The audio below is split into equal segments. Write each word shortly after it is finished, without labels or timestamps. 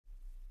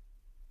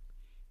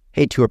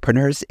Hey,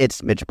 tourpreneurs,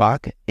 it's Mitch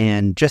Bach,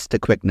 and just a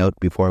quick note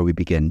before we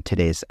begin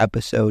today's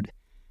episode.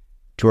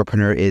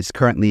 Tourpreneur is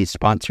currently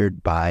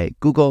sponsored by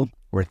Google.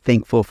 We're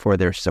thankful for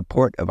their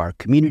support of our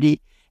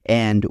community,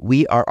 and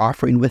we are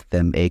offering with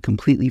them a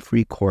completely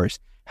free course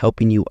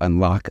helping you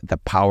unlock the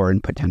power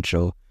and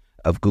potential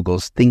of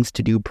Google's Things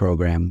to Do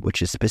program,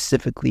 which is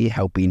specifically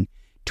helping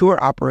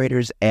tour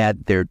operators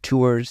add their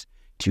tours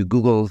to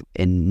Google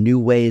in new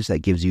ways that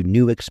gives you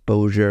new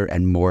exposure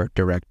and more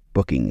direct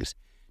bookings.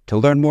 To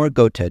learn more,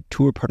 go to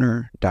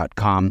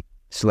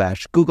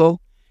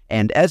tourpreneur.com/Google.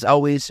 And as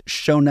always,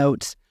 show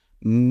notes,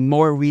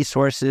 more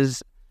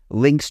resources,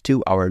 links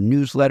to our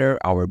newsletter,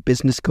 our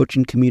business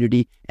coaching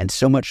community, and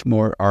so much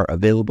more are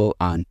available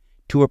on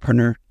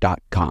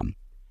tourpreneur.com.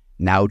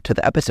 Now to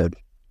the episode.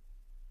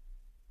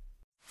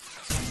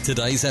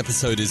 Today's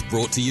episode is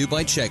brought to you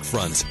by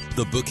Checkfront,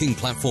 the booking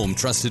platform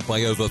trusted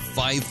by over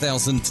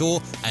 5,000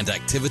 tour and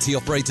activity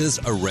operators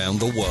around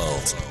the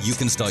world. You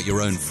can start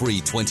your own free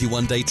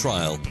 21-day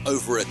trial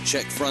over at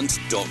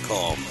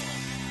checkfront.com.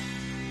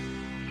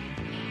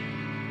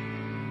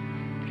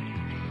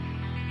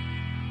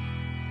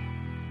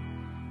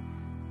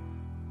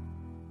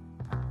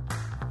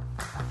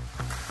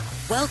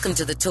 Welcome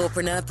to the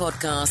Tourpreneur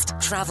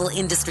Podcast. Travel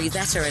industry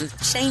veteran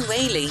Shane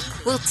Whaley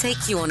will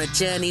take you on a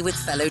journey with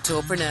fellow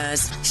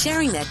tourpreneurs,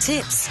 sharing their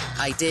tips,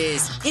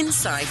 ideas,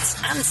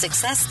 insights, and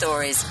success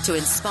stories to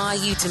inspire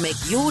you to make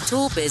your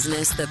tour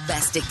business the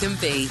best it can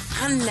be.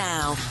 And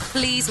now,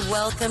 please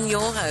welcome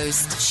your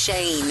host,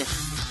 Shane.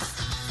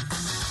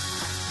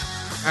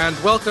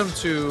 And welcome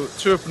to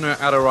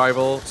Tourpreneur at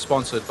Arrival,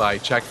 sponsored by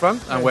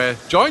Checkfront. And we're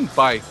joined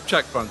by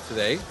Checkfront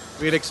today.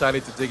 Really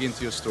excited to dig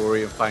into your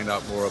story and find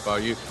out more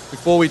about you.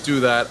 Before we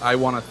do that, I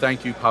want to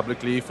thank you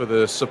publicly for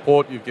the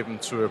support you've given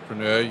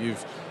Tourpreneur.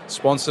 You've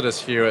sponsored us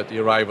here at the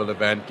Arrival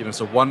event, given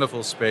us a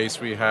wonderful space.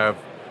 We have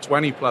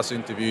 20 plus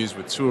interviews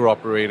with tour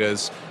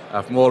operators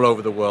from all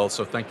over the world.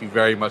 So thank you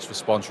very much for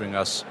sponsoring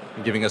us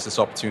and giving us this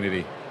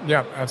opportunity.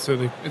 Yeah,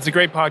 absolutely. It's a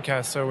great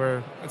podcast,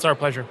 so it's our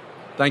pleasure.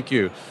 Thank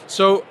you.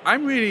 So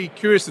I'm really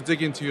curious to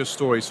dig into your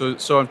story.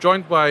 So I'm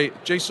joined by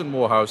Jason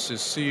Morehouse,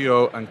 his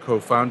CEO and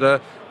co-founder,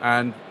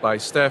 and by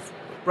Steph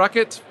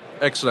Brackett.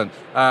 Excellent.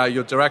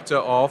 Your director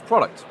of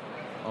product.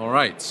 All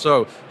right.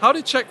 So how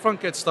did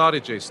Checkfront get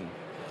started, Jason?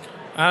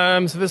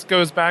 So this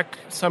goes back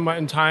somewhat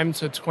in time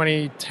to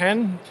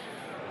 2010.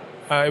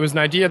 It was an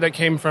idea that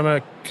came from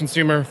a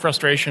consumer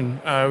frustration.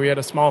 We had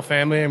a small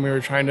family and we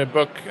were trying to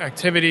book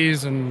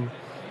activities and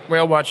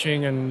whale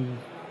watching and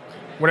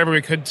whatever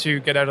we could to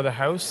get out of the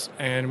house.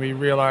 And we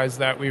realized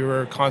that we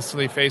were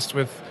constantly faced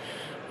with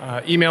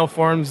email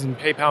forms and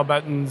PayPal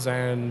buttons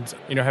and,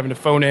 having to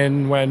phone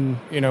in when,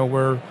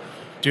 we're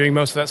doing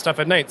most of that stuff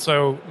at night.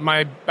 So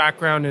my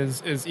background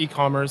is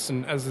e-commerce,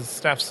 and as is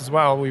Steph's as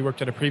well. We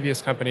worked at a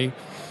previous company,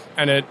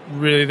 and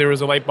there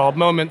was a light bulb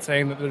moment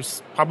saying that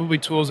there's probably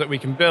tools that we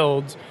can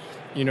build,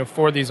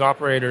 for these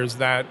operators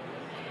that,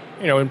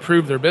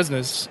 improve their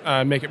business,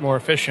 make it more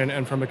efficient,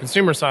 and from a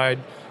consumer side,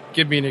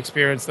 give me an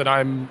experience that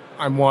I'm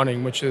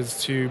wanting, which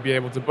is to be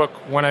able to book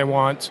when I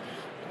want,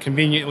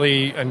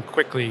 conveniently and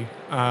quickly.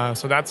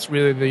 So that's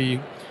really the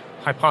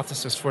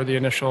hypothesis for the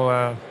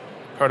initial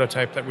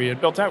prototype that we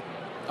had built out.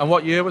 And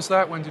what year was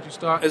that? When did you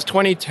start? It's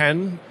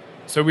 2010.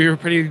 So we were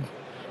pretty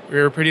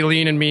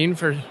lean and mean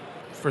for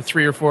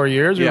 3 or 4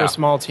 years. We were a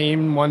small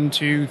team, 1,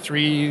 2,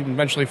 3,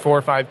 eventually 4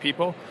 or 5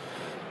 people.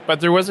 But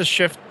there was a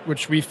shift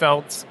which we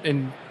felt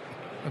in,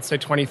 let's say,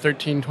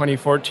 2013,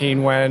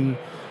 2014, when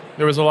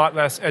there was a lot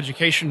less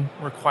education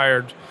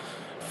required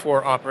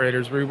for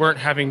operators. We weren't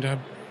having to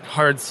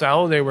hard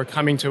sell. They were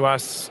coming to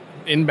us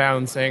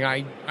inbound saying,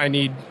 I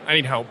need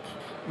help.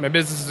 My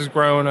business has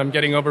grown. I'm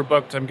getting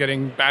overbooked. I'm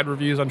getting bad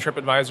reviews on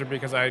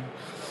TripAdvisor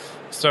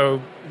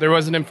So there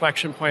was an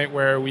inflection point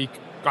where we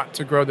got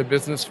to grow the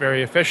business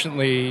very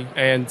efficiently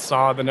and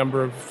saw the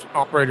number of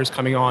operators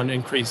coming on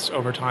increase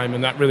over time.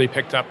 And that really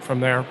picked up from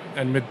there.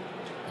 And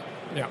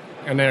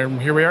then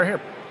here we are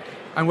here.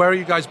 And where are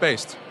you guys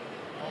based?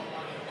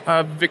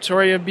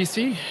 Victoria,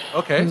 BC.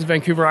 Okay. This is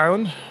Vancouver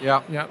Island.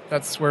 Yeah. Yeah,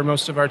 that's where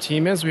most of our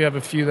team is. We have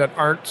a few that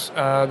aren't,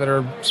 that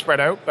are spread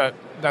out, but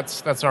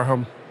that's our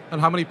home.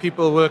 And how many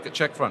people work at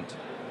Checkfront?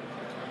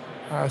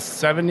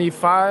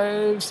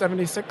 75,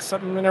 76,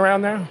 something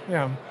around there.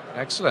 Yeah.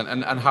 Excellent.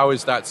 And how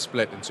is that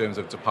split in terms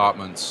of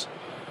departments?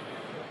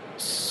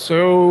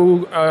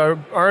 So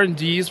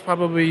R&D is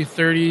probably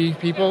 30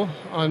 people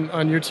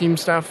on your team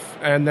stuff,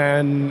 and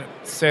then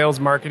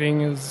sales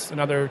marketing is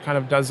another kind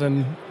of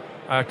dozen.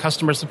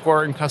 Customer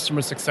support and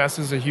customer success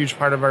is a huge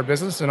part of our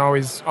business and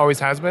always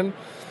has been.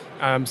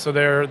 So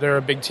they're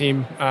a big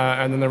team,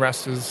 and then the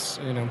rest is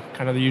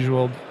kind of the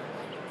usual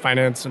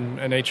finance and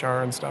HR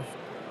and stuff.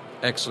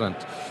 Excellent.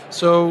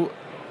 So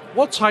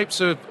what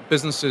types of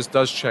businesses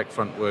does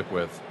Checkfront work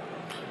with?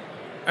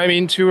 I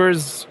mean,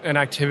 tours and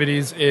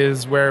activities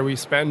is where we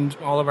spend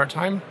all of our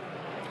time,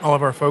 all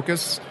of our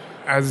focus.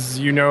 As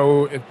you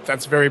know,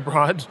 that's very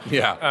broad.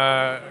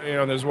 Yeah.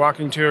 There's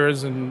walking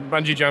tours and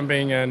bungee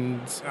jumping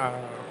and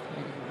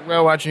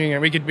whale watching,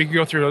 and we could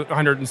go through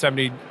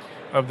 170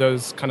 of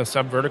those kind of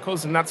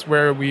sub-verticals, and that's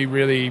where we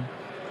really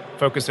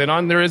focus in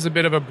on. There is we're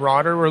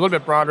a little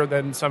bit broader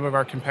than some of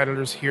our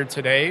competitors here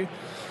today,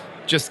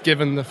 just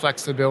given the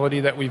flexibility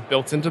that we've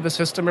built into the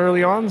system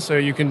early on. So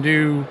you can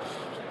do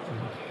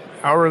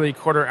hourly,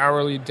 quarter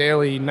hourly,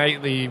 daily,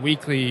 nightly,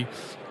 weekly.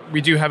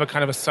 We do have a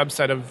kind of a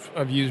subset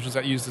of users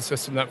that use the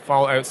system that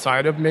fall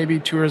outside of maybe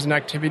tours and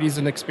activities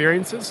and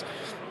experiences,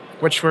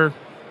 which we're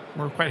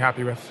quite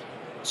happy with.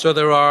 So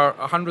there are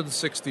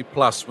 160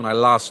 plus, when I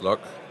last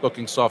looked,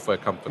 booking software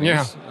companies.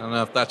 Yeah. I don't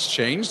know if that's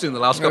changed in the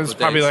last couple of days.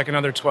 There's probably like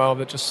another 12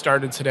 that just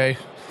started today.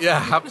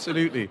 Yeah,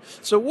 absolutely.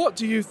 So what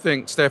do you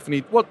think,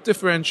 Stephanie, what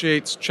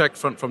differentiates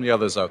Checkfront from the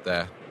others out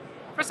there?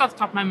 First off the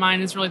top of my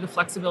mind is really the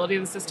flexibility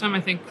of the system.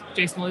 I think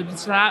Jason alluded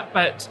to that,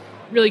 but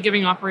really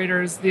giving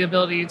operators the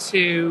ability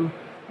to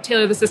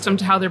tailor the system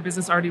to how their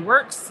business already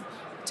works.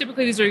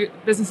 Typically, these are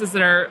businesses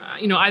that are,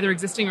 either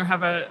existing or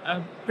have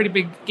a pretty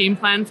big game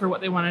plan for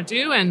what they want to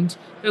do, and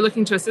they're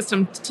looking to a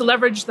system to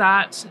leverage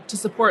that to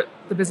support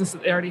the business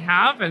that they already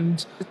have.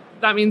 And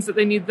that means that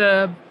they need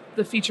the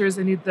features,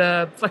 they need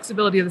the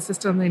flexibility of the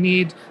system, they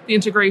need the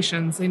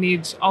integrations, they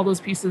need all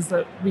those pieces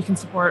that we can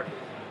support.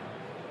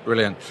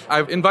 Brilliant.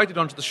 I've invited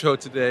onto the show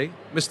today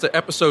Mr.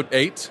 Episode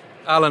 8,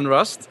 Alan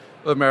Rust,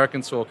 of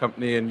American Tour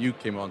Company, and you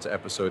came on to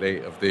Episode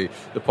 8 of the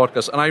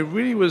podcast. And I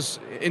really was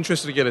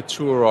interested to get a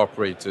tour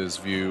operator's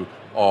view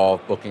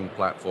of booking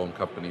platform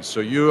companies. So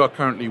you are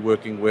currently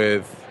working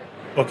with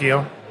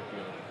Bookio.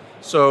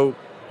 So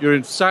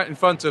you're sat in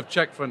front of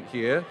Checkfront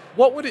here.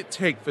 What would it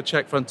take for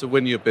Checkfront to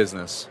win your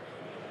business?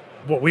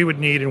 What we would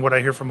need, and what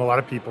I hear from a lot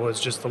of people, is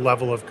just the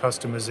level of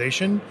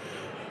customization,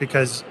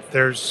 because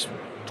there's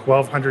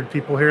 1,200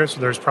 people here,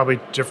 so there's probably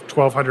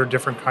 1,200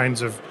 different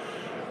kinds of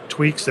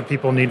tweaks that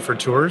people need for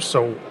tours.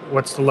 So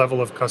what's the level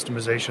of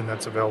customization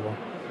that's available?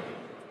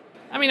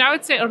 I mean, I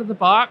would say out of the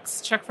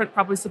box, Checkfront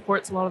probably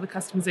supports a lot of the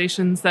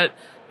customizations that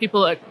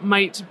people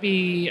might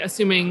be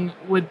assuming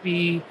would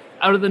be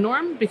out of the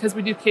norm, because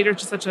we do cater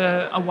to such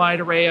a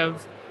wide array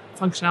of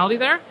functionality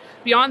there.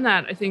 Beyond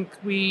that, I think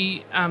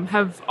we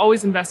have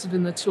always invested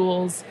in the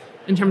tools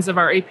in terms of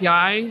our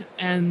API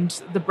and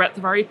the breadth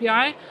of our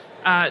API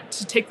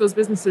to take those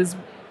businesses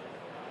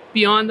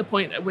beyond the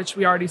point at which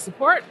we already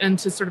support and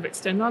to sort of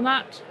extend on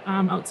that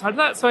outside of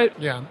that. So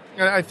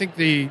I think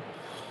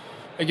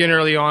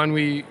early on,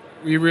 we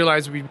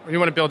realized we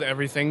want to build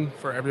everything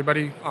for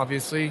everybody,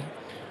 obviously.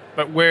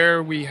 But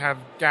where we have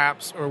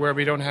gaps or where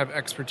we don't have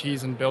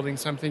expertise in building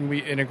something, we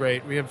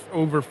integrate. We have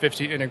over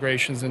 50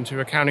 integrations into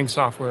accounting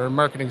software,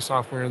 marketing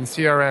software, and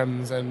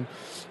CRMs and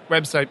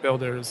website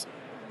builders.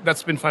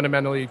 That's been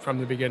fundamentally from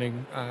the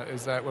beginning,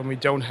 is that when we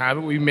don't have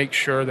it, we make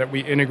sure that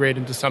we integrate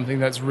into something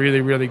that's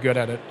really, really good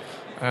at it.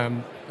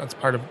 That's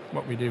part of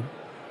what we do.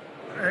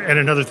 And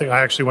another thing, I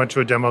actually went to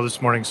a demo this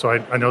morning, so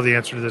I know the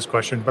answer to this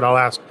question, but I'll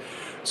ask.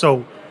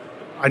 So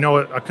I know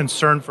a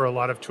concern for a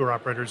lot of tour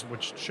operators,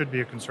 which should be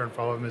a concern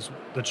for all of them, is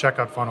the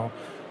checkout funnel.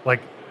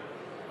 Like,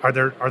 are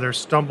there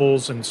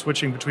stumbles and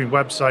switching between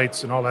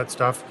websites and all that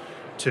stuff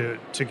to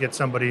get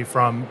somebody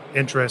from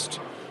interest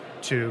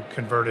to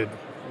converted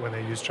when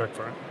they use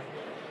Checkfront?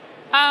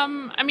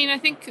 I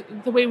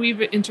think the way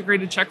we've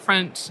integrated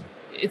Checkfront,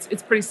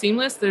 it's pretty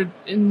seamless.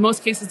 In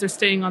most cases, they're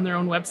staying on their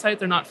own website.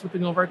 They're not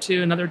flipping over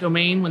to another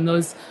domain when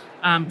those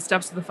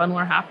steps of the funnel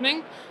are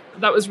happening.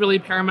 That was really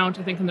paramount,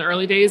 I think, in the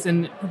early days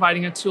in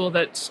providing a tool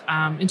that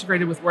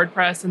integrated with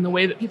WordPress and the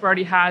way that people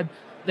already had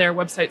their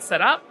website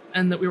set up,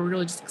 and that we were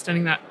really just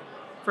extending that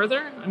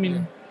further.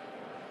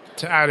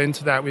 To add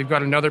into that, we've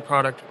got another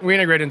product. We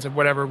integrate into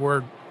whatever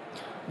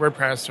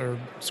WordPress or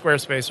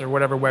Squarespace or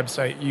whatever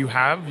website you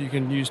have. You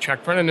can use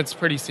Checkfront, and it's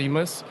pretty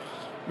seamless.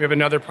 We have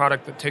another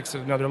product that takes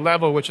it another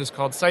level, which is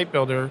called Site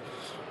Builder,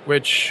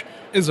 which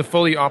is a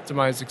fully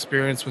optimized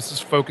experience, which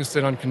is focused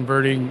in on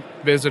converting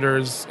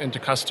visitors into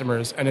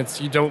customers. And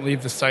you don't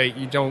leave the site,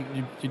 you don't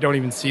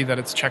even see that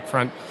it's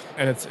Checkfront,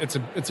 and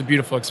it's a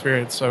beautiful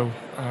experience. So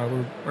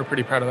we're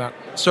pretty proud of that.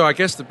 So I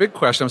guess the big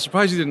question, I'm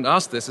surprised you didn't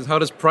ask this, is how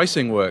does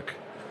pricing work?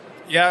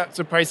 Yeah,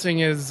 so pricing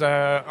is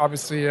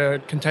obviously a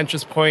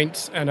contentious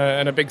point and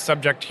a big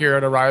subject here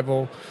at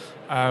Arrival.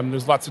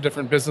 There's lots of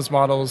different business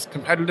models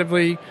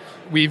competitively.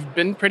 We've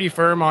been pretty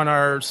firm on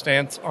our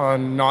stance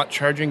on not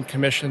charging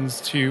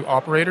commissions to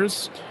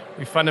operators.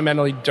 We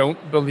fundamentally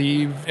don't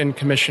believe in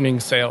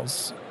commissioning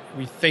sales.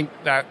 We think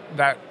that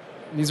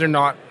these are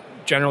not,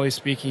 generally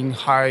speaking,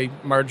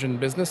 high-margin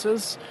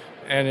businesses.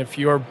 And if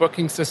your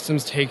booking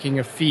system's taking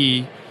a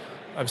fee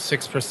of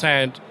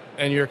 6%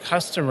 and your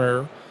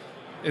customer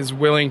is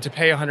willing to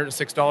pay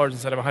 $106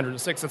 instead of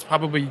 $106, that's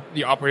probably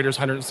the operator's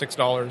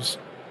 $106.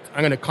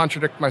 I'm going to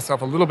contradict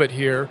myself a little bit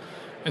here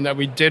in that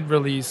we did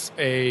release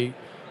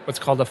what's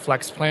called a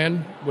flex plan,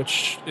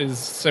 which is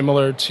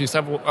similar to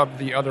several of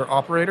the other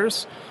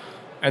operators.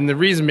 And the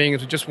reason being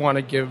is we just want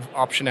to give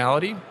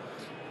optionality.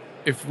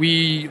 If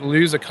we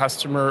lose a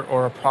customer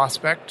or a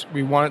prospect,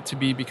 we want it to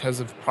be because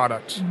of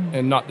product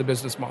and not the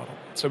business model.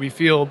 So we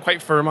feel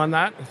quite firm on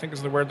that, I think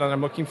is the word that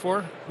I'm looking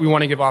for. We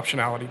want to give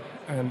optionality,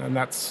 and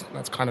that's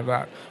kind of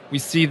that. We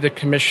see the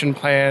commission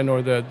plan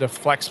or the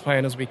flex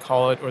plan, as we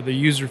call it, or the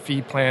user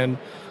fee plan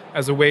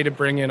as a way to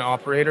bring in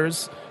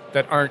operators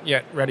that aren't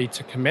yet ready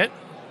to commit.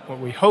 What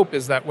we hope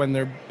is that when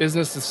their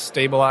business is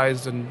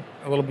stabilized and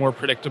a little more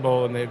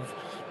predictable and they're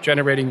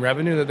generating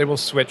revenue, that they will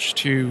switch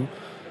to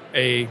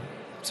a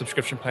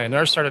subscription plan.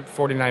 Ours start at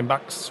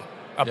 $49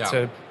 up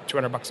to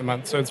 $200 a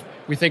month. So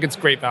we think it's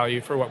great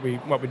value for what we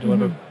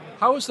deliver. Mm-hmm.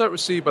 How was that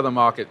received by the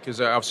market?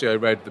 Because obviously I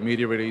read the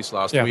media release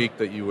last week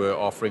that you were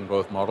offering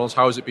both models.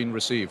 How has it been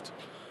received?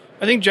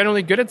 I think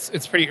generally good.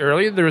 It's pretty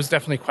early. There was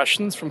definitely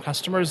questions from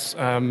customers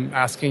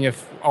asking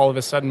if all of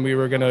a sudden we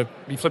were going to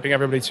be flipping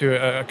everybody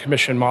to a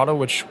commission model,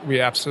 which we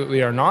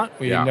absolutely are not.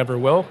 We never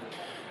will.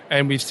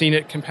 And we've seen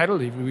it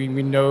competitively.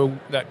 We know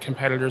that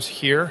competitors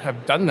here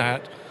have done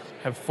that,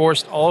 have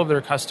forced all of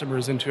their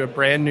customers into a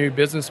brand new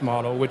business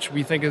model, which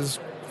we think is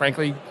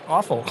frankly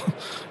awful.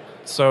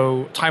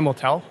 So time will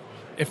tell.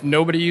 If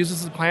nobody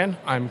uses the plan,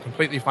 I'm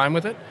completely fine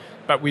with it.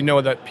 But we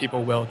know that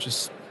people will.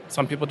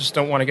 Some people just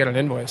don't want to get an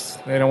invoice.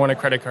 They don't want a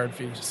credit card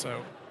fee.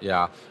 So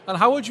yeah. And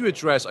how would you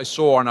address, I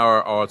saw on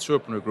our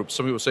Tourpreneur group,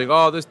 some people saying,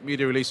 oh, this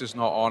media release is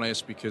not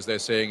honest because they're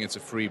saying it's a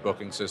free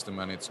booking system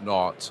and it's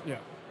not. Yeah.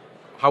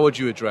 How would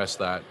you address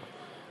that?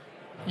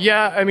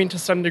 Yeah, I mean, to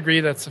some degree,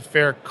 that's a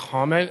fair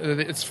comment.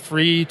 It's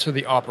free to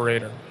the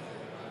operator.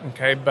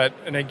 Okay, but,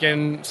 and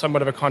again,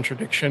 somewhat of a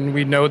contradiction.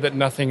 We know that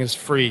nothing is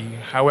free.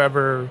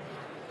 However,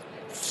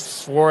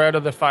 4 out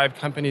of the 5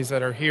 companies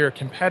that are here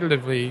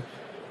competitively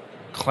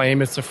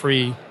claim it's a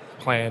free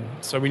plan.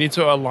 So we need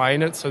to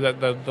align it so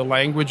that the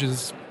language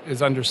is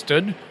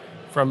understood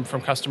from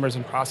customers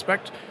and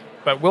prospect.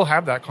 But we'll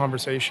have that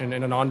conversation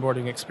in an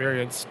onboarding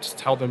experience to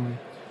tell them,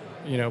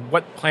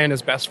 what plan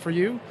is best for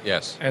you.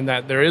 Yes. And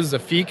that there is a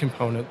fee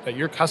component that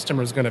your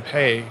customer is going to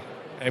pay.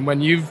 And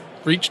when you've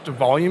reached a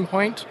volume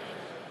point,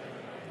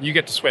 you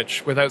get to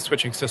switch without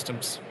switching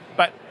systems.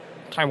 But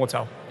time will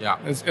tell. Yeah.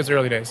 It's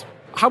early days.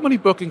 How many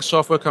booking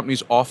software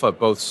companies offer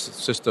both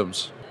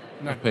systems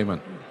of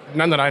payment?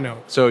 None that I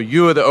know. So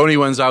you are the only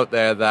ones out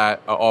there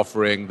that are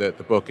offering the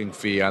booking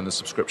fee and the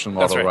subscription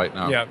model right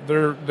now. Yeah,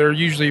 they're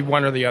usually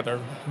one or the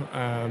other.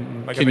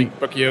 I think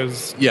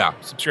Bookio's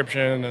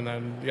subscription, and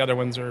then the other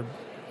ones are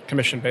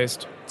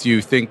commission-based. Do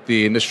you think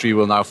the industry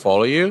will now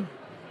follow you?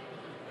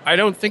 I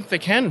don't think they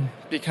can,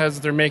 because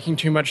they're making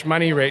too much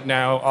money right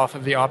now off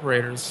of the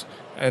operators.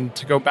 And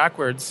to go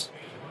backwards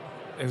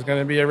is going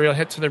to be a real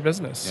hit to their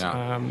business.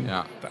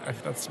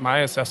 That's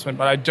my assessment.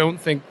 But I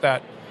don't think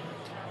that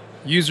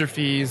user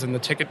fees and the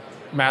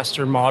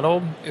Ticketmaster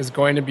model is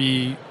going to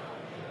be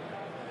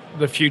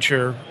the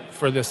future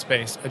for this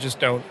space. I just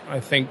don't.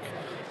 I think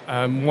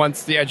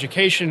once the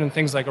education and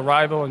things like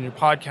Arrival and your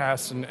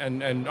podcasts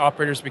and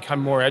operators become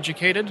more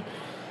educated,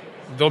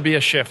 there'll be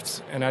a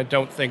shift. And I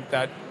don't think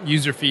that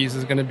user fees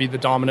is going to be the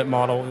dominant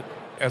model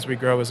as we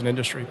grow as an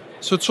industry.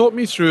 So talk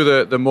me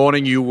through the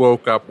morning you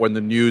woke up when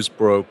the news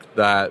broke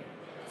that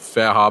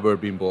Fair Harbor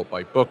had been bought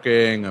by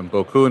Booking and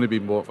Bokun had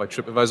been bought by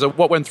TripAdvisor.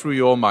 What went through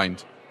your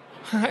mind?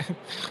 I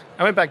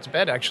went back to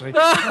bed, actually.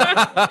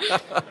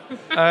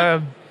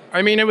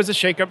 I mean, it was a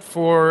shakeup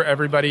for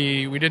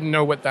everybody. We didn't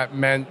know what that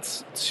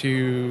meant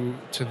to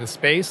the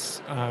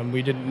space.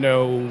 We didn't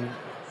know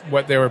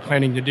what they were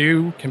planning to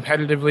do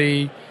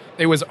competitively.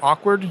 It was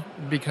awkward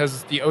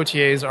because the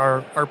OTAs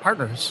are our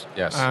partners.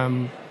 Yes.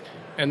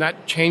 And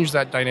that changed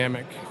that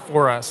dynamic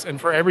for us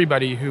and for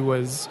everybody who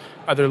was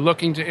either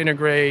looking to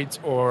integrate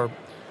or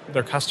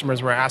their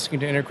customers were asking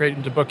to integrate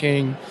into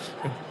Booking.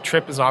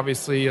 Trip is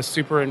obviously a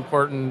super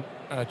important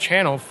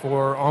channel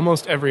for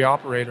almost every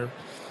operator.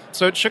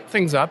 So it shook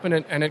things up, and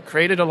it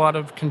created a lot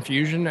of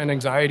confusion and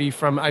anxiety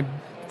from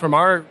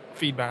our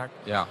feedback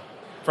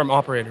from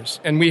operators.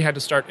 And we had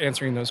to start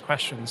answering those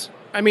questions.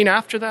 I mean,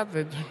 after that,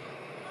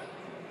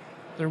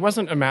 there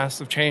wasn't a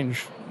massive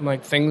change.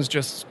 Like, things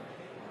just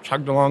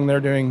chugged along.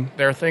 They're doing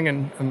their thing,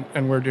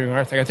 and we're doing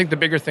our thing. I think the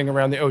bigger thing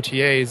around the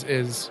OTAs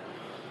is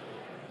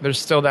there's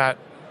still that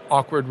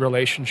awkward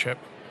relationship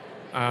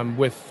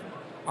with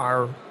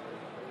our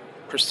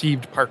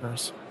perceived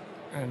partners,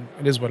 and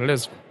it is what it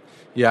is.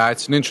 Yeah,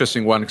 it's an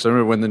interesting one because I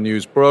remember when the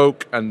news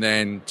broke and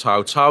then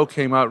Tao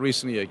came out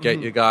recently, a Get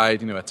Your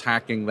Guide,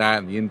 attacking that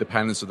and the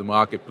independence of the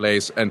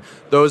marketplace. And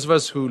those of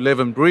us who live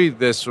and breathe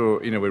this, or,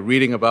 we're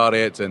reading about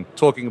it and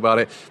talking about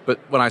it. But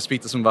when I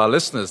speak to some of our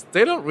listeners,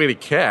 they don't really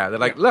care. They're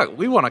like, look,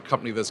 we want a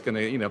company that's going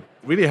to,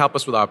 really help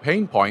us with our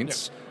pain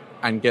points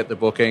and get the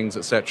bookings,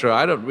 etc.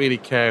 I don't really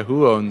care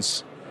who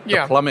owns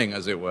the plumbing,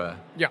 as it were.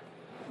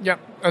 Yeah.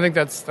 I think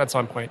that's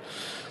on point.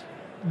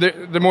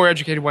 The more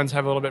educated ones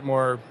have a little bit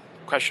more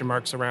question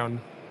marks around.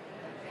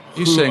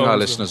 You're saying our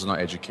listeners are not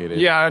educated.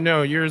 Yeah,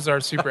 no, yours are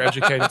super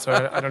educated,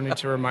 so I don't need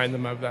to remind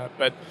them of that.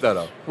 But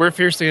no. We're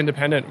fiercely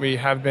independent. We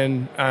have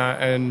been,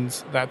 and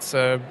that's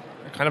kind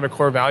of a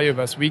core value of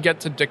us. We get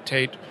to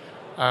dictate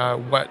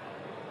what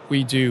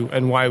we do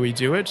and why we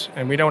do it,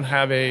 and we don't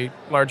have a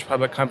large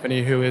public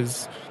company who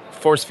is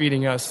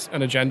force-feeding us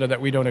an agenda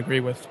that we don't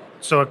agree with.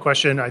 So a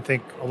question I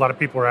think a lot of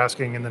people are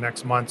asking in the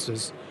next months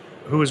is,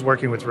 who is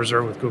working with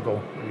Reserve with Google?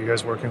 Are you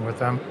guys working with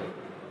them?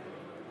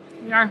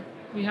 We are.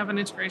 We have an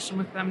integration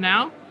with them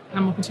now,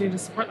 and we'll continue to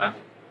support that.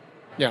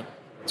 Yeah.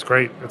 It's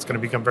great. It's going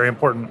to become very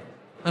important.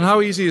 And how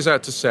easy is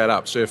that to set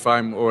up? So if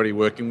I'm already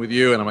working with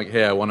you and I'm like,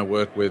 hey, I want to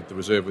work with the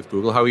Reserve with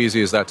Google, how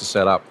easy is that to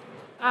set up?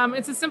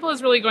 It's as simple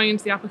as really going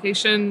into the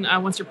application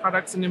once your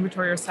products and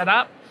inventory are set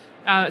up.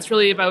 It's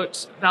really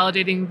about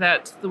validating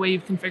that the way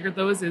you've configured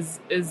those is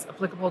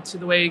applicable to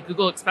the way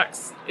Google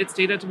expects its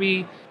data to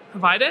be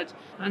provided.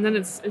 And then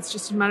it's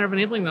just a matter of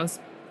enabling those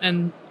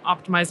and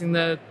optimizing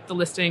the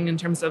listing in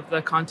terms of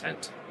the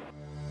content.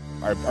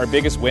 Our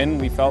biggest win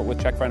we felt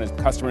with Checkfront is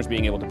customers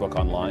being able to book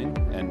online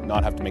and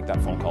not have to make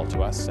that phone call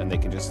to us. And they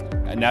can just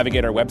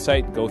navigate our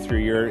website, go through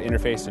your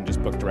interface, and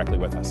just book directly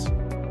with us.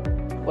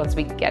 Once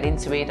we get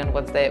into it and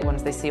once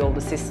they see all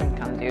the system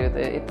can do,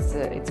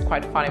 it's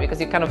quite funny because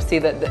you kind of see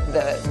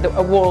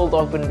a world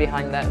open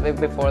behind them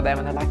before them,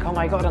 and they're like, oh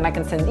my god, and I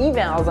can send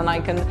emails and I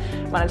can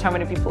manage how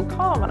many people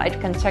come and I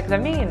can check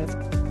them in.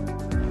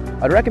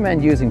 I'd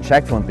recommend using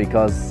Checkfront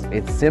because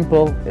it's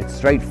simple, it's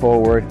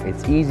straightforward,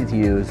 it's easy to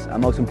use,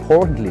 and most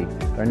importantly,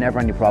 there are never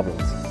any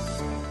problems.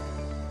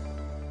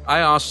 I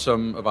asked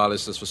some of our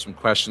listeners for some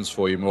questions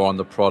for you more on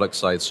the product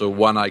side. So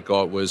one I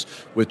got was,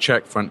 with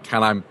Checkfront,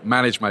 can I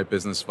manage my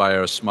business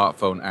via a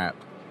smartphone app?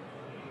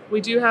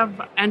 We do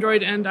have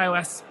Android and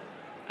iOS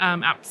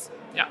apps.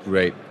 Yeah.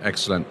 Great,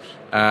 excellent.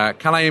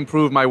 Can I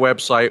improve my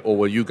website, or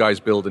will you guys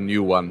build a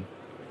new one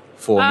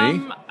for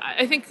me?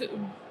 I think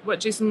what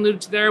Jason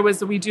alluded to there was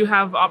that we do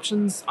have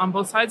options on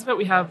both sides of it.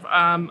 We have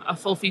a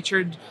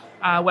full-featured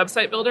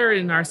website builder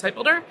in our site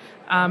builder.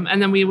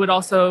 And then we would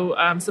also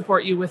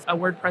support you with a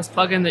WordPress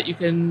plugin that you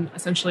can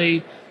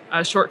essentially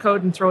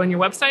shortcode and throw in your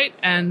website.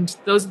 And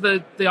those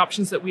are the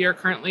options that we are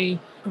currently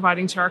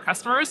providing to our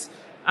customers,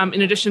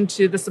 in addition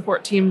to the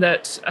support team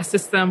that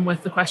assists them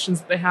with the questions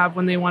that they have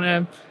when they want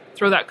to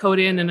throw that code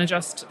in and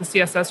adjust the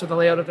CSS or the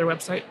layout of their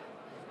website.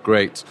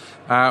 Great.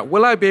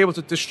 Will I be able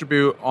to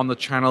distribute on the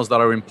channels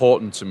that are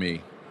important to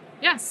me?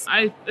 Yes,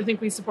 I think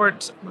we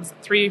support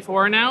 3,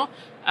 4 now,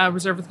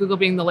 Reserve with Google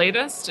being the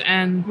latest.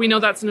 And we know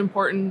that's an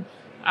important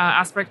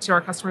aspect to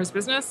our customers'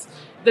 business.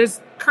 There's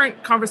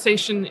current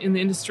conversation in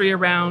the industry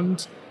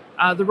around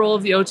the role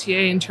of the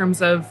OTA in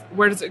terms of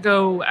where does it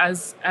go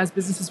as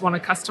businesses want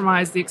to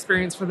customize the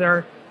experience for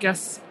their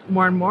guests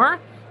more and more.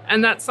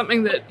 And that's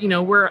something that,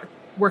 we're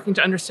working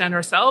to understand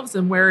ourselves,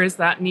 and where is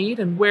that need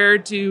and where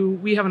do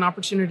we have an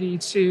opportunity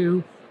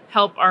to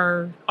help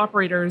our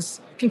operators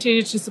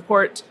continue to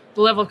support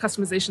the level of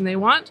customization they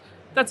want.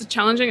 That's a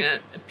challenging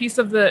piece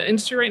of the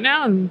industry right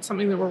now and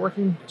something that we're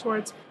working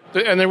towards.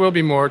 And there will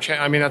be more.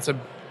 That's a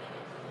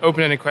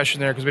open-ended question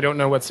there because we don't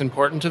know what's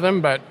important to them,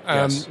 but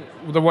Yes.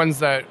 The ones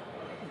that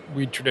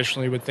we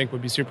traditionally would think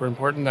would be super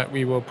important that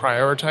we will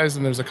prioritize,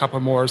 and there's a couple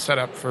more set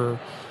up for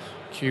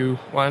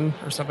Q1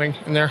 or something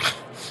in there.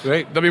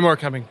 Great. There'll be more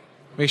coming.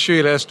 Make sure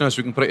you let us know so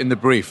we can put it in the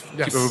brief.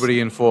 Yes. Keep everybody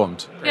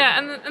informed. Yeah,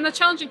 and the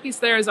challenging piece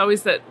there is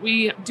always that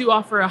we do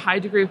offer a high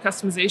degree of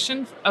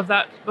customization of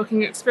that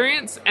booking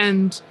experience,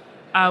 and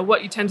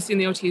what you tend to see in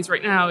the OTAs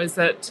right now is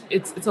that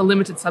it's a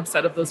limited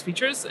subset of those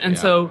features. And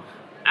so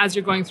as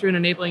you're going through and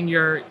enabling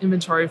your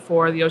inventory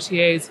for the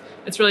OTAs,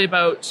 it's really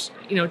about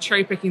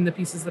cherry picking the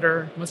pieces that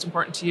are most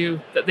important to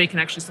you that they can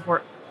actually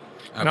support.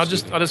 And I'll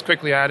just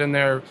quickly add in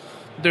there,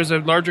 there's a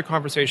larger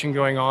conversation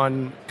going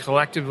on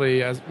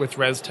collectively with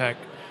ResTech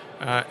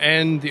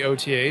and the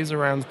OTAs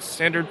around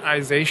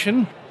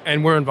standardization,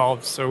 and we're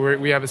involved. So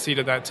we have a seat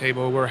at that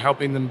table. We're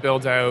helping them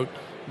build out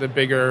the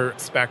bigger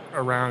spec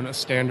around a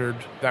standard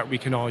that we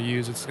can all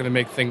use. It's going to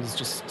make things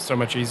just so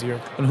much easier.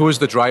 And who is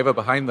the driver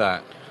behind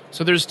that?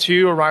 So there's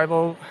 2.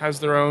 Arrival has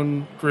their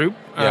own group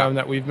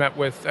that we've met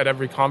with at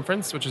every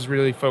conference, which is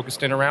really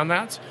focused in around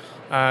that.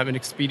 And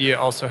Expedia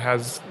also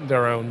has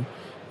their own.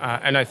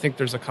 And I think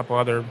there's a couple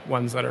other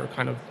ones that are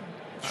kind of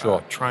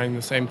trying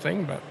the same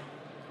thing. But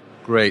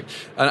Great.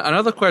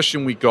 Another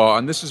question we got,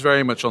 and this is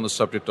very much on the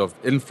subject of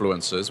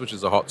influencers, which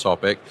is a hot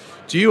topic.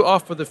 Do you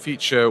offer the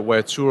feature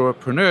where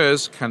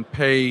tourpreneurs can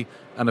pay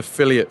an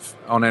affiliate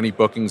on any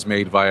bookings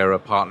made via a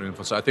partner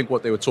influencer? I think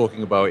what they were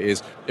talking about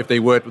is if they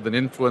worked with an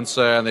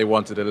influencer and they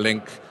wanted a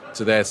link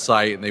to their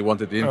site and they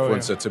wanted the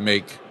influencer to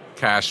make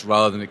cash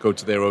rather than it go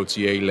to their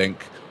OTA link,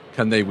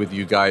 can they with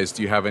you guys?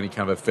 Do you have any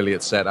kind of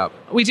affiliate set up?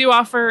 We do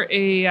offer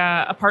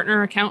a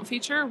partner account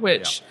feature,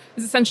 which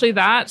is essentially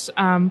that.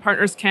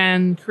 Partners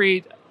can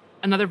create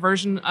another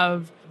version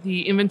of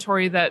the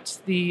inventory that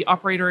the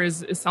operator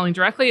is selling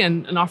directly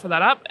and offer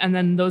that up. And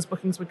then those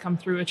bookings would come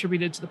through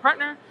attributed to the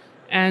partner.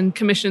 And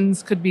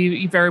commissions could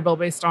be variable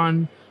based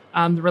on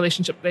the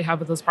relationship they have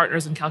with those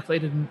partners and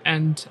calculated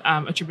and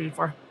attributed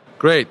for.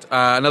 Great.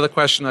 Another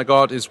question I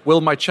got is, will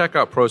my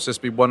checkout process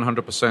be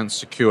 100%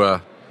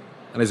 secure?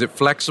 And is it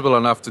flexible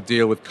enough to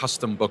deal with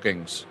custom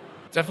bookings?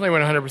 definitely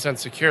 100%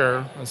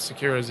 secure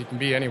as you can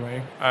be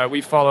anyway.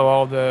 We follow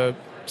all the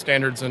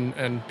standards and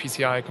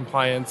PCI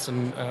compliance,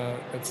 and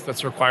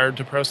that's required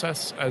to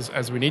process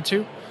as we need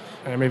to.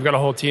 And we've got a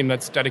whole team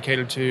that's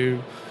dedicated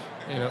to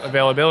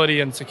availability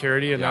and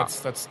security, and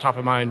that's top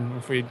of mind.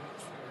 If we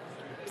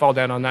fall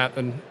down on that,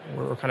 then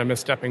we're kind of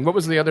misstepping. What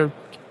was the other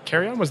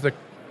carry-on? Was the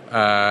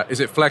is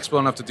it flexible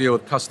enough to deal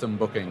with custom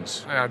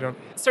bookings? I don't.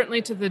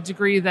 Certainly to the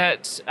degree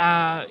that,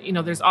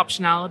 there's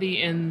optionality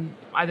in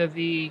either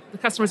the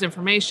customer's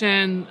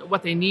information,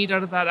 what they need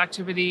out of that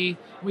activity.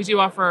 We do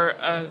offer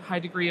a high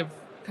degree of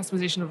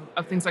customization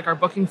of things like our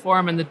booking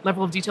form and the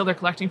level of detail they're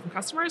collecting from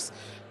customers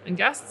and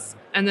guests.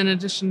 And then in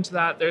addition to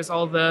that, there's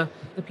all the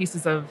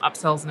pieces of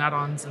upsells and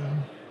add-ons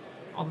and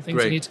all the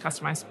things you need to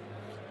customize.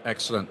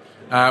 Excellent.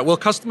 Will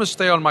customers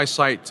stay on my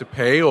site to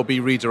pay or be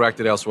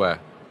redirected elsewhere?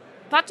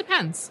 That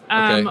depends.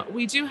 Okay.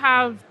 We do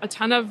have a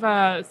ton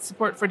of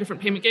support for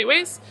different payment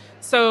gateways.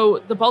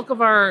 So the bulk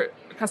of our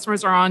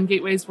customers are on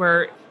gateways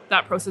where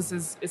that process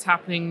is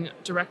happening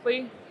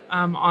directly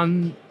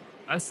on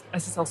a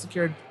SSL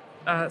secured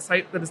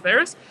site that is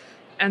theirs.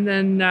 And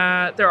then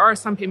there are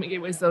some payment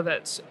gateways, though,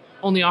 that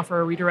only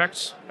offer a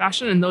redirect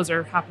fashion, and those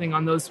are happening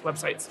on those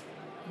websites.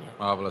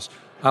 Marvelous.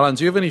 Alan,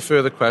 do you have any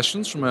further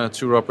questions from a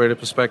tour operator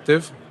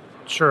perspective?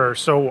 Sure.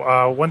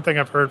 So one thing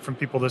I've heard from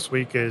people this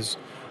week is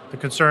the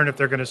concern if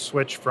they're going to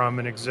switch from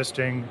an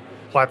existing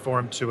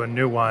platform to a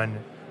new one,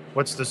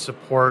 what's the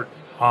support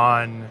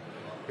on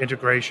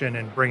integration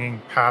and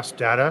bringing past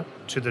data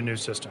to the new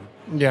system?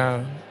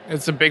 Yeah,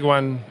 it's a big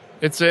one.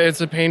 It's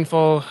a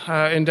painful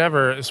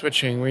endeavor,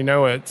 switching. We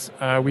know it.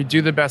 We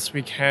do the best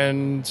we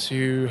can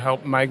to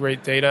help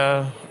migrate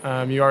data.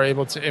 You are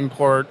able to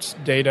import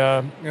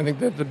data. I think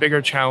that the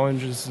bigger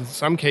challenge is in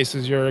some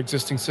cases your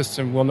existing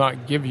system will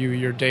not give you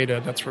your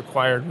data that's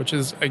required, which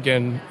is,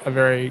 again, a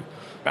very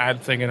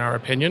bad thing in our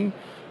opinion.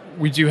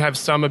 We do have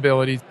some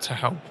ability to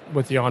help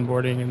with the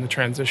onboarding and the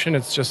transition.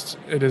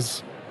 It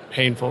is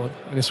painful.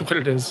 It is what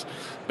it is.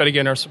 But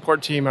again, our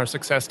support team, our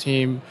success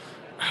team,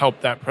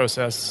 help that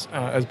process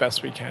as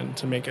best we can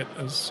to make it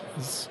as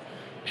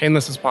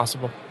painless as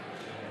possible.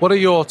 What are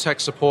your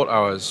tech support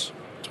hours?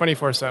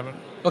 24/7.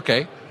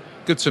 Okay,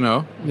 good to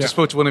know. Yeah. Just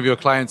spoke to one of your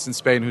clients in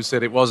Spain who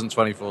said it wasn't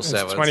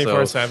 24/7. It's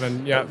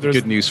 24/7. Yeah, there's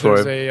good news for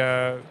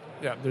him.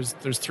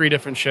 There's 3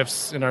 different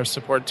shifts in our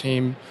support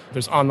team.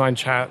 There's online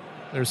chat,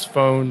 there's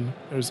phone,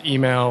 there's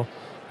email,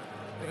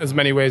 as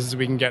many ways as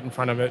we can get in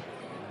front of it.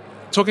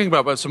 Talking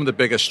about some of the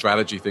bigger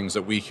strategy things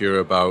that we hear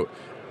about,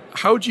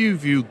 how do you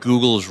view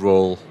Google's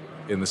role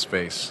in the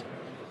space?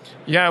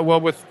 Yeah, well,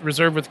 with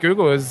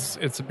Google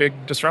it's a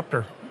big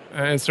disruptor,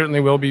 and it certainly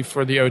will be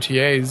for the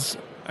OTAs.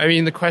 I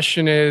mean, the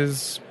question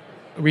is,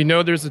 we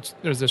know there's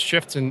a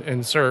shift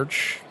in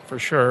search for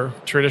sure.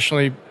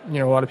 Traditionally,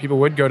 a lot of people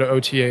would go to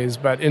OTAs,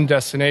 but in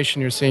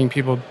destination, you're seeing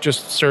people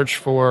just search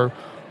for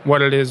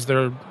what it is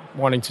they're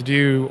wanting to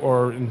do,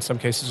 or in some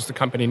cases, just the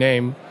company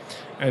name.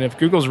 And if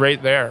Google's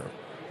right there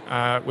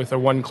with a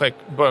one-click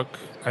book,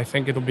 I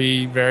think it'll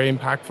be very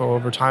impactful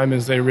over time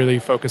as they really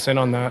focus in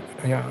on that.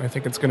 Yeah, I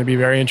think it's going to be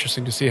very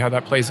interesting to see how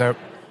that plays out.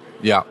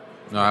 Yeah,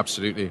 no,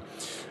 absolutely.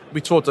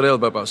 We talked a little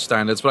bit about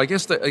standards, but I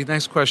guess the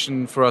next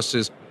question for us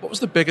is, what was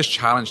the biggest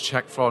challenge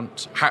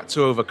Checkfront had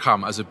to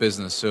overcome as a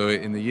business? So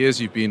in the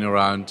years you've been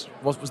around,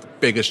 what was the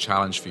biggest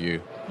challenge for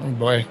you? Oh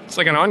boy, it's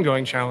like an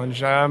ongoing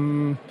challenge.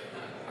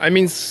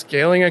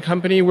 Scaling a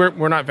company,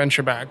 we're not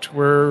venture-backed.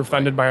 We're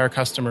funded by our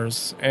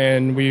customers,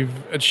 and we've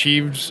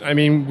achieved,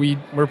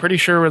 we're pretty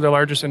sure we're the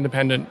largest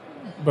independent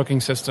booking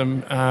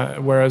system,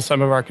 whereas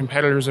some of our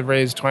competitors have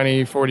raised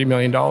 $20, $40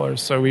 million.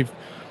 So we've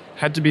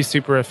had to be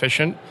super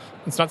efficient.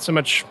 It's not so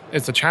much,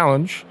 it's a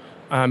challenge,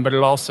 but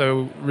it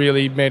also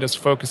really made us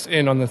focus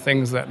in on the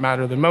things that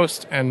matter the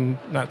most, and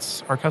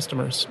that's our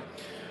customers.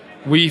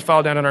 We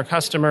fall down on our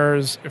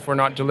customers if we're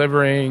not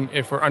delivering,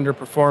 if we're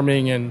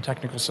underperforming in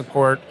technical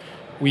support.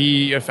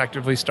 We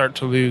effectively start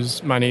to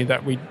lose money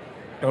that we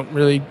don't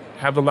really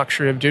have the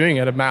luxury of doing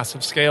at a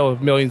massive scale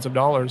of millions of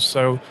dollars.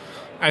 So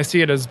I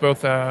see it as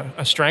both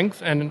a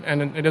strength and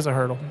it is a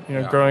hurdle.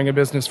 Growing a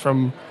business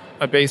from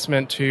a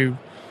basement to,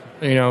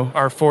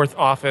 our 4th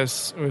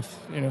office with,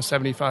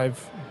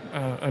 75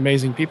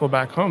 amazing people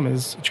back home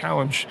is a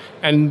challenge.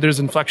 And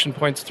there's inflection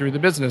points through the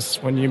business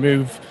when you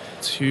move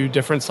to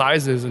different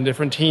sizes and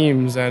different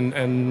teams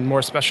and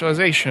more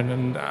specialization.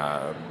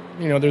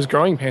 And, there's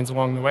growing pains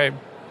along the way,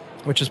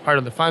 which is part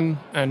of the fun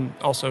and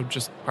also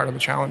just part of the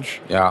challenge.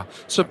 Yeah.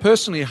 So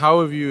personally, how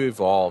have you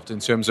evolved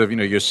in terms of,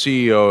 you're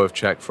CEO of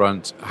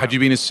Checkfront? Had you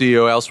been a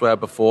CEO elsewhere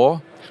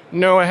before?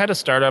 No, I had a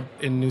startup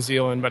in New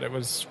Zealand, but it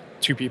was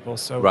 2 people.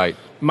 So right.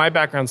 My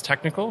background's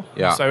technical.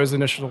 Yeah. So I was the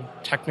initial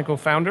technical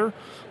founder.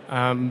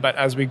 But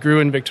as we grew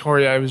in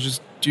Victoria, I was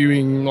just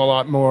doing a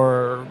lot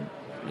more,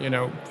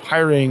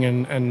 hiring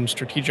and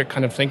strategic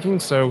kind of thinking.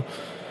 So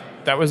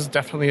that was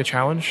definitely a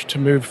challenge to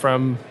move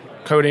from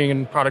coding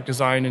and product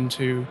design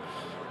into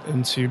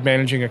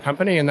managing a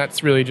company. And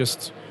that's really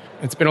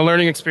it's been a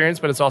learning experience,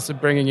 but it's also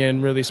bringing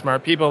in really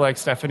smart people like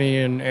Stephanie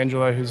and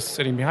Angela, who's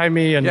sitting behind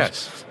me, and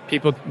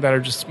people that are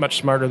just much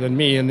smarter than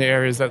me in the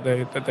areas that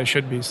they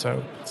should be.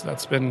 So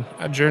that's been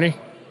a journey.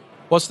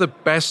 What's the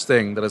best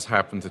thing that has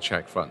happened to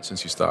Checkfront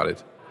since you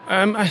started?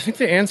 I think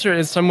the answer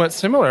is somewhat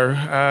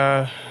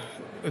similar.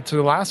 to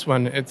the last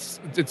one, it's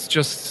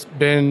just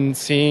been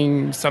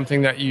seeing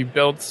something that you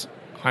built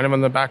kind of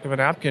on the back of a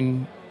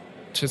napkin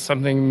to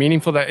something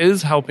meaningful that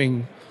is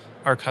helping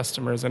our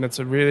customers. And it's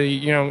a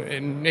really,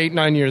 in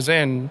 8-9 years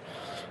in,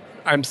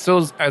 I'm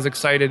still as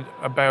excited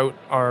about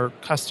our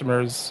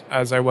customers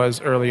as I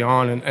was early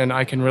on. And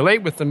I can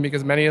relate with them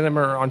because many of them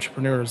are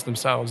entrepreneurs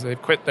themselves.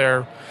 They've quit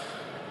their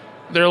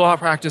law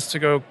practice to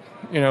go,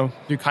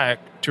 do kayak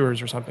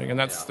tours or something. And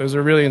those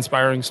are really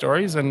inspiring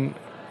stories. And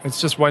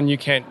it's just one you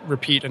can't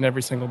repeat in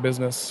every single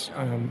business.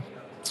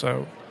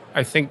 So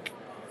I think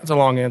it's a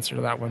long answer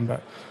to that one,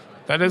 but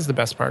that is the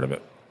best part of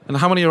it. And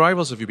how many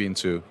arrivals have you been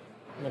to?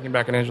 Looking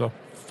back at Angelo,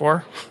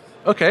 4.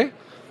 Okay.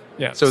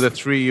 Yeah. So the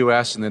 3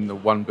 US and then the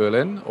 1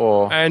 Berlin,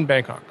 or and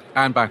Bangkok.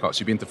 And Bangkok. So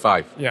you've been to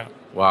 5. Yeah.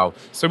 Wow.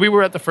 So we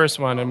were at the first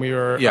one, and we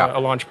were a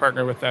launch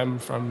partner with them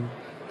from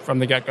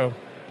the get-go.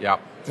 Yeah.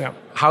 Yeah.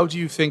 How do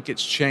you think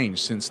it's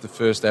changed since the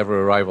first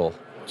ever arrival?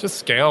 Just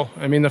scale.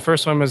 I mean, the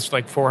first one was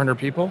like 400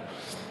 people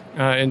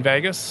in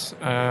Vegas,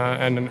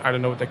 and I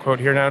don't know what they quote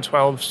here now,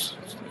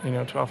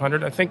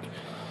 1,200. I think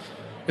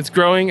it's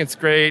growing. It's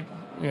great.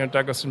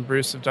 Douglas and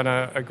Bruce have done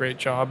a great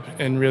job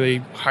in really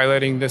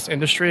highlighting this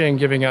industry and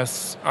giving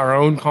us our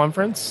own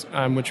conference,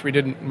 which we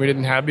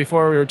didn't have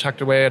before. We were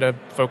tucked away at a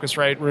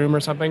Focusrite room or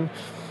something.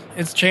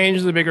 It's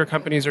changed. The bigger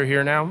companies are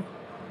here now.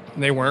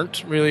 They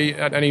weren't really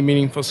at any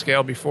meaningful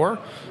scale before,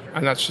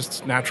 and that's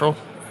just natural.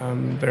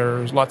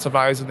 There's lots of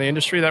eyes in the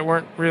industry that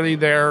weren't really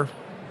there,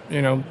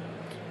 in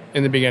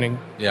the beginning.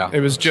 Yeah. It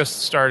was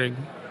just starting.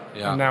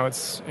 Yeah. And now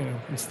it's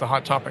the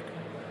hot topic.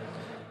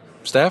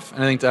 Steph,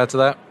 anything to add to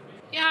that?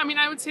 Yeah, I mean,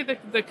 I would say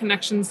that the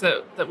connections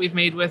that we've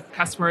made with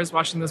customers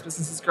watching those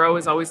businesses grow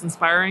is always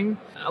inspiring,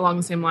 along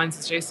the same lines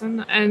as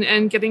Jason,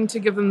 and getting to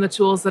give them the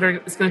tools that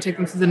it's going to take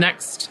them through the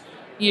next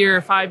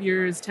year, 5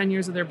 years, 10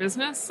 years of their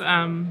business.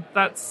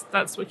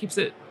 That's what keeps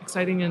it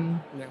exciting and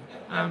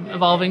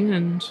evolving,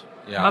 and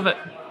love it.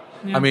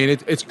 Yeah. I mean,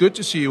 it's good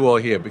to see you all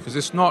here because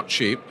it's not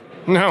cheap.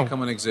 No. To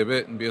come and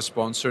exhibit and be a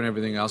sponsor and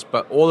everything else.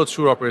 But all the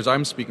tour operators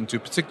I'm speaking to,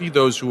 particularly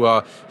those who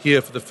are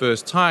here for the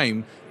first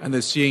time, and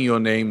they're seeing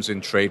your names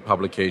in trade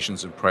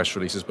publications and press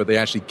releases, but they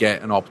actually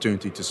get an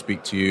opportunity to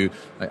speak to you.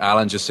 Like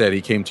Alan just said,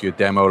 he came to your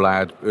demo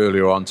lab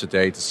earlier on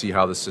today to see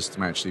how the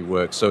system actually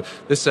works. So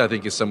this, I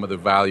think, is some of the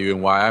value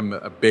and why I'm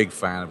a big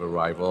fan of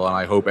Arrival. And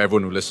I hope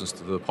everyone who listens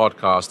to the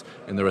podcast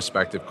in the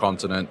respective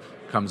continent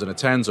comes and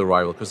attends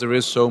Arrival, because there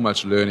is so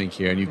much learning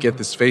here, and you get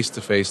this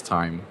face-to-face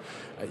time.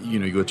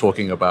 You were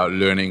talking about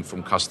learning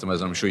from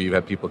customers. I'm sure you've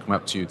had people come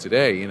up to you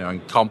today,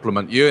 and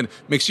compliment you, and it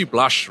makes you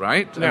blush,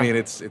 right? Yeah. I mean,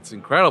 it's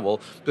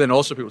incredible. But then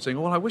also people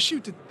saying, I wish you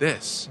did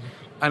this.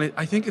 And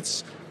I think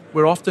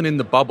we're often in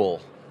the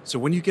bubble. So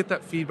when you get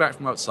that feedback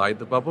from outside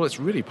the bubble, it's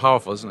really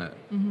powerful, isn't it?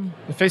 Mm-hmm.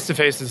 The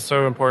face-to-face is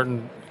so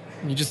important.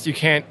 You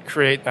can't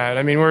create that.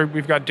 I mean,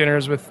 we've got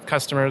dinners with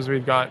customers,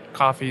 we've got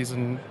coffees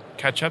and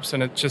catch-ups,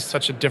 and it's just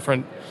such a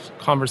different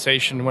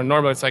conversation when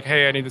normally it's like,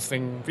 hey, I need this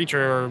thing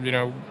feature, or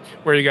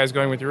where are you guys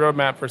going with your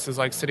roadmap, versus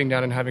like sitting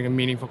down and having a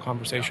meaningful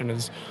conversation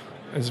is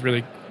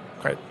really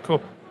quite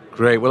cool.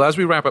 Great. Well, as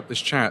we wrap up this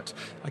chat,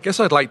 I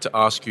guess I'd like to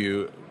ask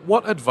you,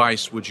 what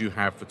advice would you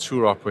have for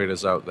tour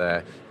operators out there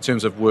in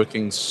terms of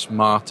working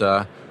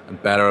smarter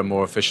and better and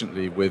more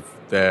efficiently with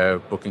their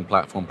booking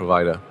platform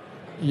provider?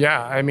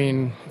 Yeah, I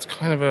mean, it's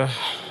kind of a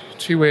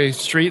two-way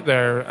street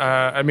there.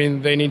 I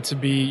mean, you need to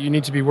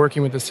be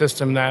working with a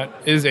system that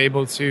is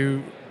able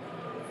to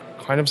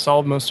kind of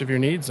solve most of your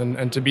needs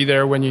and to be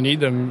there when you need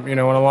them, on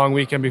a long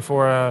weekend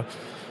before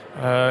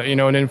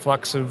an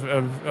influx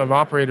of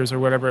operators or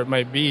whatever it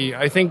might be.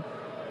 I think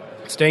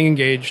staying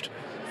engaged,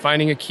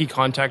 finding a key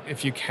contact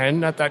if you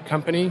can at that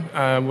company,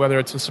 whether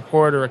it's a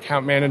support or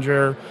account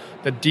manager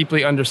that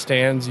deeply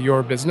understands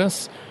your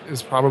business,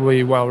 is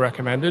probably well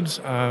recommended.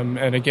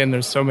 And again,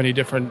 there's so many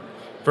different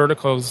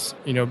verticals,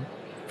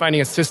 finding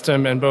a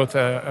system and both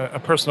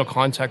a personal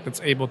contact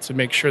that's able to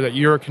make sure that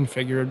you're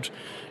configured,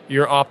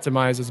 you're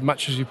optimized as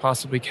much as you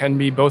possibly can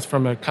be, both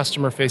from a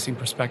customer-facing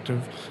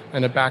perspective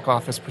and a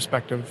back-office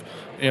perspective,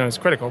 is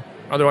critical.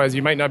 Otherwise,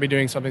 you might not be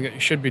doing something that you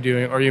should be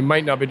doing, or you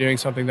might not be doing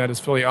something that is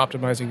fully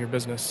optimizing your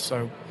business.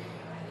 So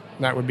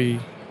that would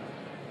be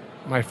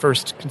my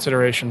first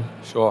consideration.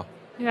 Sure.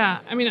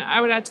 Yeah, I mean,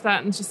 I would add to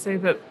that and just say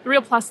that the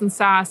real plus in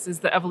SaaS is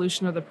the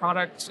evolution of the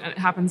product, and it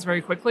happens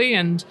very quickly.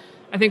 And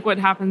I think what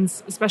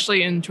happens,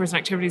 especially in tours and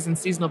activities and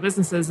seasonal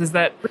businesses, is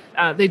that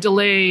they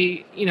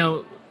delay,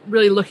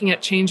 really looking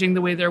at changing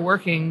the way they're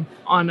working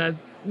on a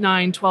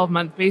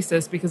 9-12-month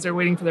basis because they're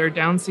waiting for their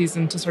down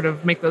season to sort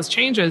of make those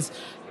changes.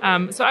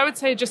 So I would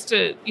say just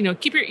to,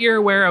 keep your ear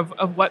aware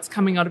of what's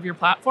coming out of your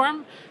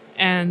platform,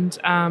 and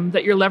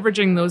that you're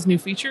leveraging those new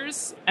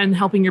features and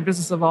helping your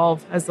business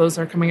evolve as those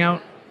are coming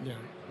out. Yeah.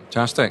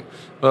 Fantastic.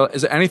 Well,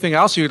 is there anything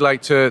else you'd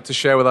like to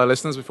share with our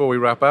listeners before we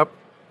wrap up?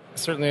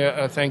 Certainly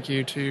a thank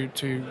you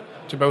to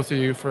both of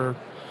you for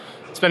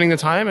spending the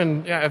time.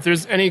 And yeah, if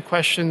there's any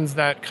questions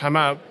that come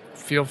up,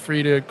 feel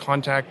free to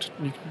contact.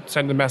 You can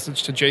send a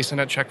message to Jason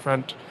at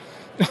Checkfront,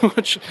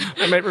 which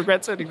I might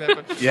regret sending that.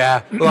 But.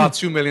 Yeah, well, our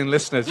 2 million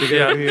listeners,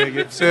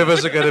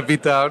 servers are going to be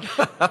down.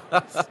 All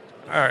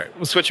right,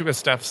 we'll switch it with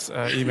Steph's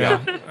email.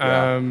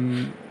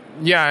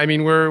 Yeah, I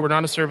mean, we're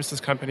not a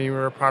services company.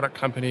 We're a product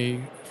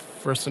company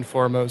first and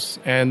foremost,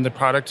 and the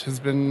product has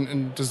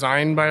been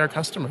designed by our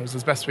customers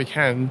as best we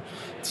can.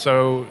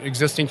 So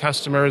existing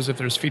customers, if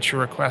there's feature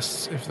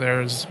requests, if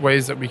there's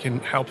ways that we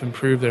can help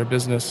improve their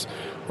business,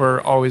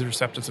 we're always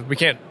receptive. We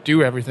can't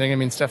do everything. I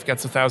mean, Steph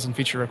gets 1,000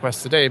 feature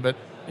requests a day, but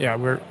yeah,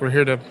 we're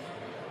here to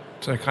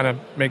kind of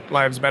make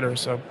lives better.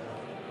 So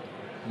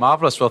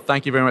marvelous. Well,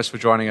 thank you very much for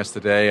joining us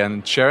today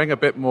and sharing a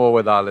bit more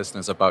with our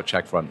listeners about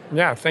Checkfront.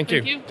 Yeah, thank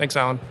you. Thanks,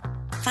 Alan.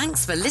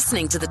 Thanks for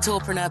listening to the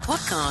Tourpreneur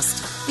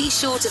podcast. Be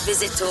sure to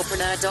visit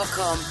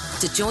tourpreneur.com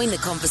to join the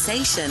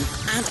conversation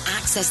and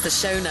access the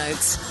show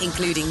notes,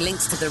 including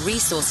links to the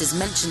resources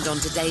mentioned on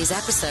today's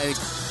episode.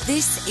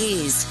 This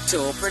is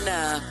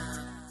Tourpreneur.